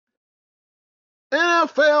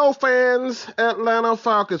NFL fans, Atlanta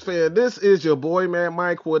Falcons fans, this is your boy Matt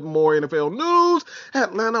Mike with more NFL news,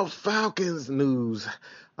 Atlanta Falcons news.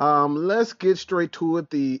 Let's get straight to it.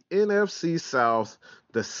 The NFC South,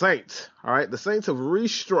 the Saints. All right, the Saints have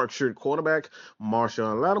restructured quarterback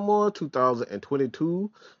Marshawn Lattimore,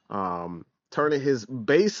 2022. Turning his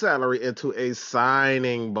base salary into a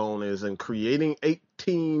signing bonus and creating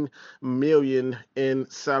 18 million in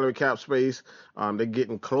salary cap space. They're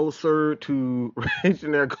getting closer to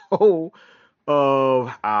reaching their goal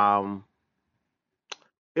of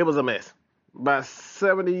it was a mess. About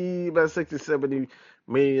 60, $70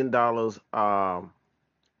 million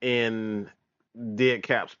in dead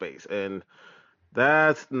cap space. And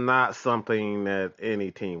that's not something that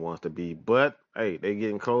any team wants to be. But hey, they're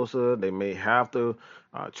getting closer. They may have to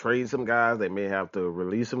trade some guys. They may have to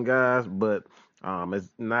release some guys. But it's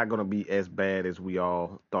not going to be as bad as we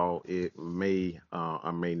all thought it may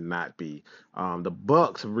or may not be. The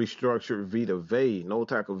Bucks restructured Vita Vey. No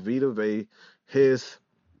tackle Vita Vey. His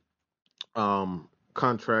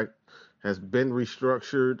contract has been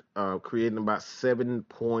restructured, creating about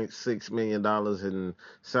 $7.6 million in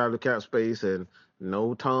salary cap space, and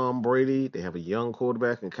no Tom Brady. They have a young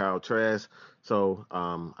quarterback in Kyle Trask. So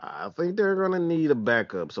I think they're going to need a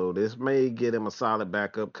backup. So this may get him a solid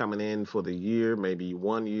backup coming in for the year, maybe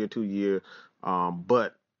 1 year, 2 year.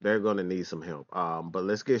 But they're going to need some help. But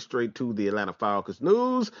let's get straight to the Atlanta Falcons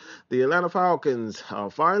news. The Atlanta Falcons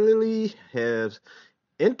finally have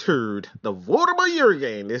entered the Vote of the Year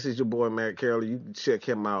game. This is your boy Matt Carroll. You can check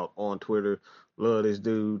him out on Twitter. Love this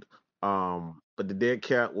dude. But the dead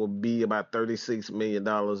cap will be about $36 million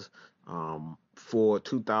for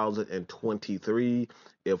 2023.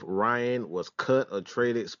 If Ryan was cut or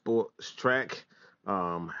traded, Sports Track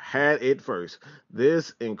had it first.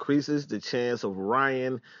 This increases the chances of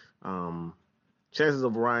Ryan being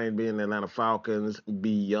the Atlanta Falcons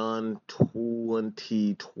beyond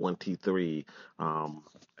 2023.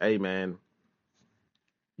 Hey man,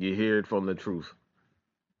 you hear it from the truth.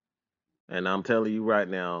 And I'm telling you right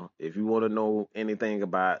now, if you want to know anything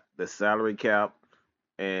about the salary cap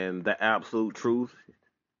and the absolute truth,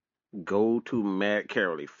 go to Matt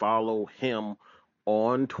Carroll. Follow him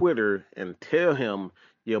on Twitter and tell him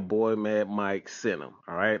your boy Mad Mike sent him.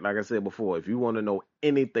 All right. Like I said before, if you want to know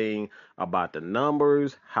anything about the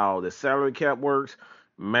numbers, how the salary cap works,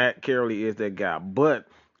 Matt Carroll is that guy. But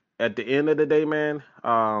at the end of the day, man,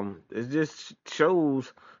 it just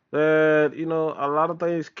shows that, a lot of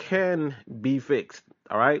things can be fixed.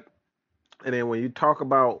 All right. And then when you talk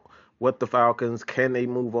about what the Falcons, can they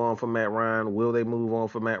move on from Matt Ryan? Will they move on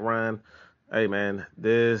from Matt Ryan? Hey, man,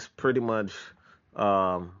 this pretty much,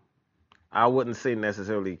 um, I wouldn't say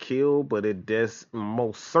necessarily kill, but it does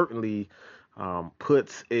most certainly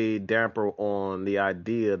puts a damper on the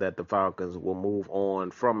idea that the Falcons will move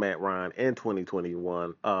on from Matt Ryan in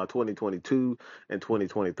 2021, 2022, and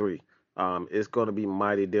 2023. It's going to be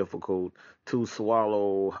mighty difficult to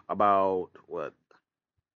swallow about what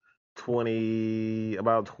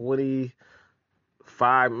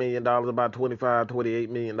 25 million dollars, about 28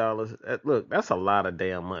 million dollars. Look, that's a lot of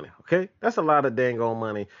damn money. Okay, that's a lot of dang on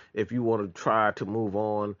money if you want to try to move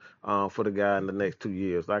on for the guy in the next 2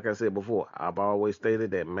 years. Like I said before, I've always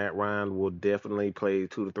stated that Matt Ryan will definitely play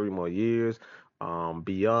 2 to 3 more years.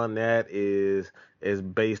 Beyond that is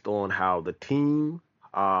based on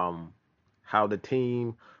um, how the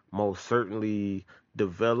team most certainly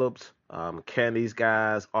develops. Can these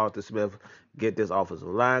guys, Arthur Smith, get this offensive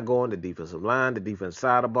line going, the defensive line, the defense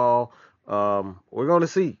side of the ball? We're going to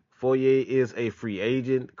see. Fourier is a free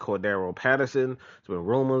agent. Cordero Patterson, there's been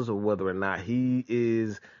rumors of whether or not he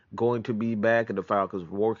is going to be back, and the Falcons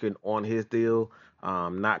working on his deal.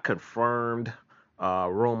 Not confirmed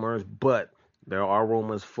rumors, but there are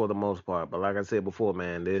rumors for the most part. But like I said before,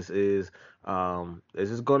 man, this is going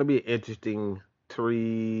to be an interesting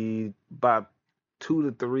about 2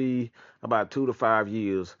 to 3, about 2 to 5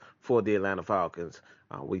 years for the Atlanta Falcons.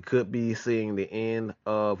 We could be seeing the end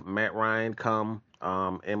of Matt Ryan come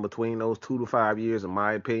in between those 2 to 5 years, in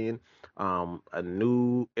my opinion. A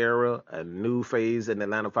new era, a new phase in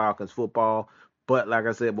Atlanta Falcons football. But like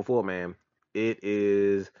I said before, man,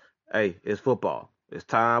 it's football. It's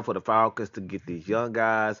time for the Falcons to get these young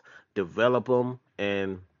guys, develop them,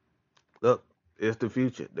 and look, it's the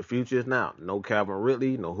future. The future is now. No Calvin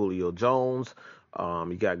Ridley, no Julio Jones.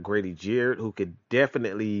 You got Grady Jarrett, who could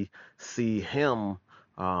definitely see him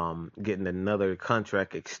getting another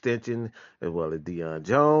contract extension, as well as Deion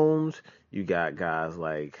Jones. You got guys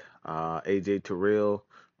like AJ Terrell.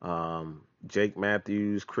 Jake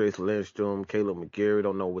Matthews, Chris Lindstrom, Caleb McGarry.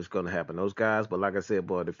 Don't know what's going to happen to those guys. But like I said,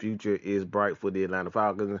 boy, the future is bright for the Atlanta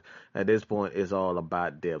Falcons. At this point, it's all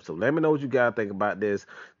about depth. So let me know what you guys think about this.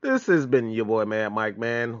 This has been your boy, Mad Mike,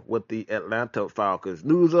 man, with the Atlanta Falcons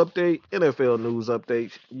news update, NFL news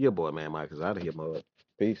update. Your boy, Mad Mike, is out of here, mud.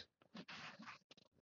 Peace.